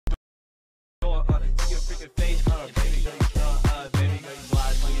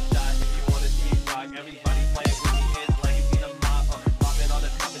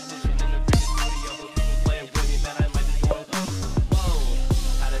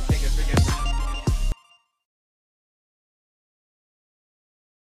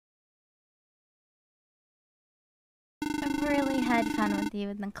had fun with you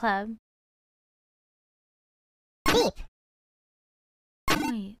in the club. Beep.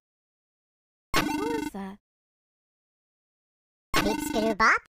 Wait. Who was that? Beep skidoo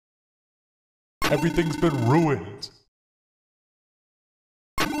bop. Everything's been ruined.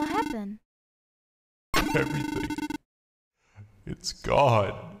 What happened? Everything. It's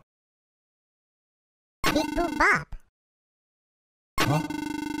gone. Beep boop bop. Huh?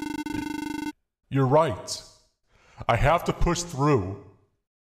 You're right. I have to push through.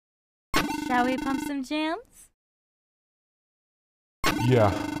 Shall we pump some jams?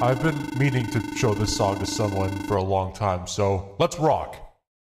 Yeah, I've been meaning to show this song to someone for a long time, so let's rock.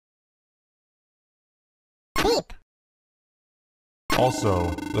 Beep. Also,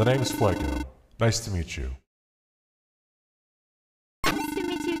 the name's Fueg0. Nice to meet you. Nice to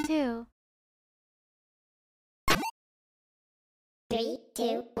meet you too. 3,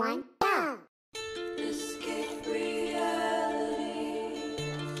 2, 1, go. Escape reality.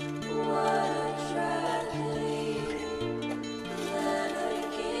 What a tragedy that I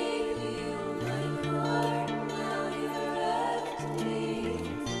gave you my heart. Now you're empty,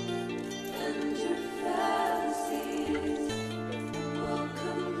 and your fantasies will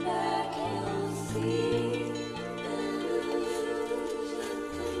come back. You'll see illusion,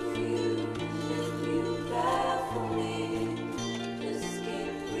 confusion. You baffle me.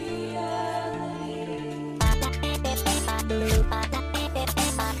 Escape reality.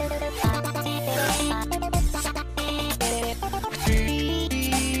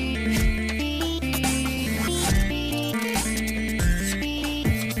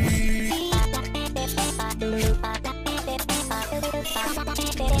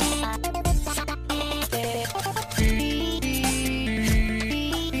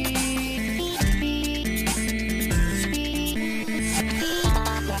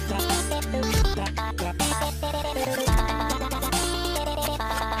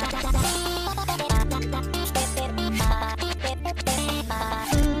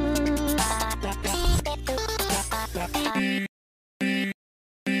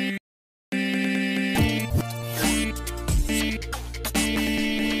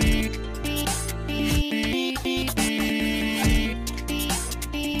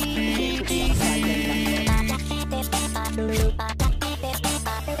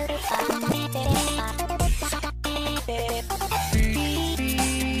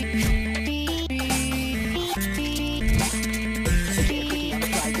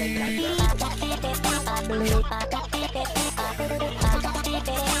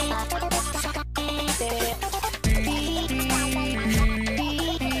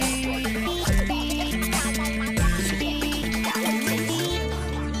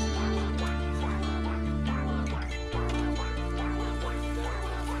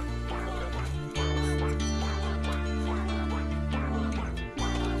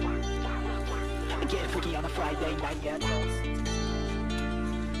 Get freaky on a Friday night, yeah.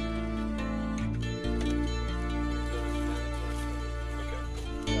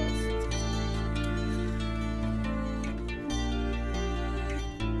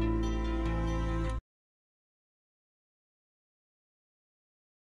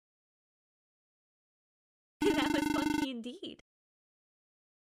 That was funky indeed.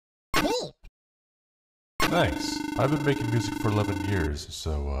 Beep. Thanks. I've been making music for 11 years,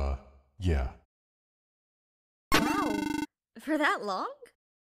 so, yeah. Wow. For that long?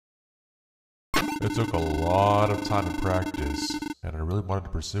 It took a lot of time and practice, and I really wanted to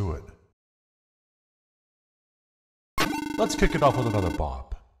pursue it. Let's kick it off with another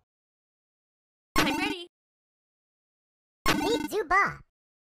bop. I'm ready. Beep do bop.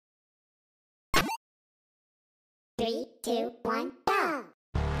 3, 2, 1, go.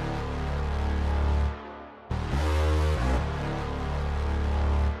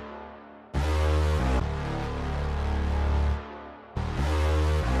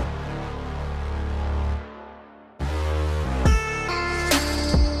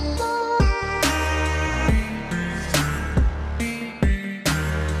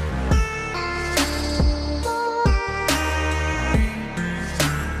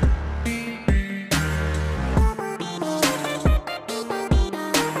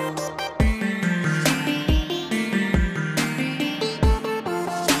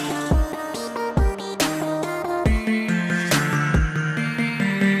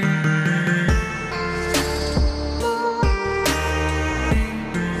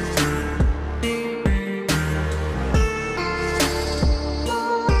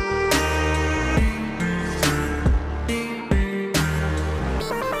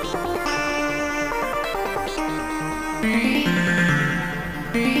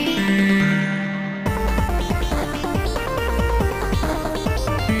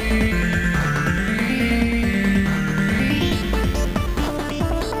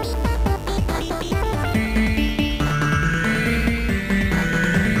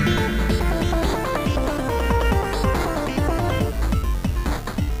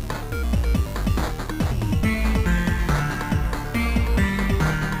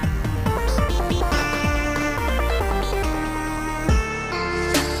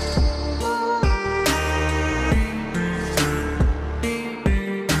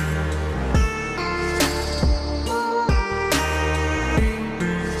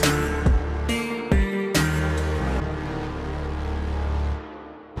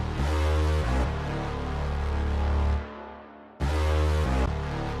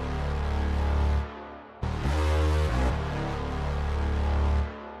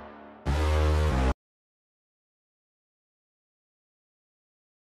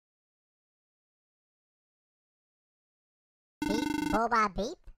 Boba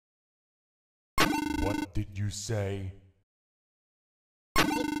beep? What did you say?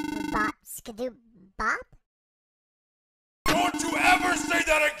 Beep bop skidoo bop? Don't you ever say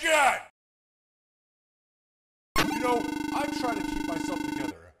that again! You know, I'm trying to keep myself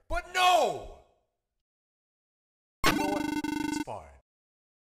together, but no! You know what? It's fine.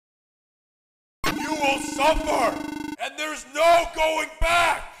 You will suffer, and there's no going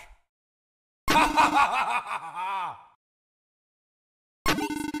back! Ha ha ha ha ha ha!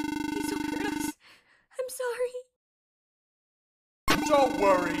 Please don't hurt us. I'm sorry. Don't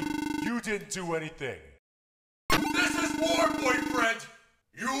worry, you didn't do anything. This is war, boyfriend!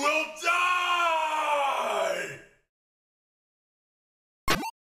 You will die!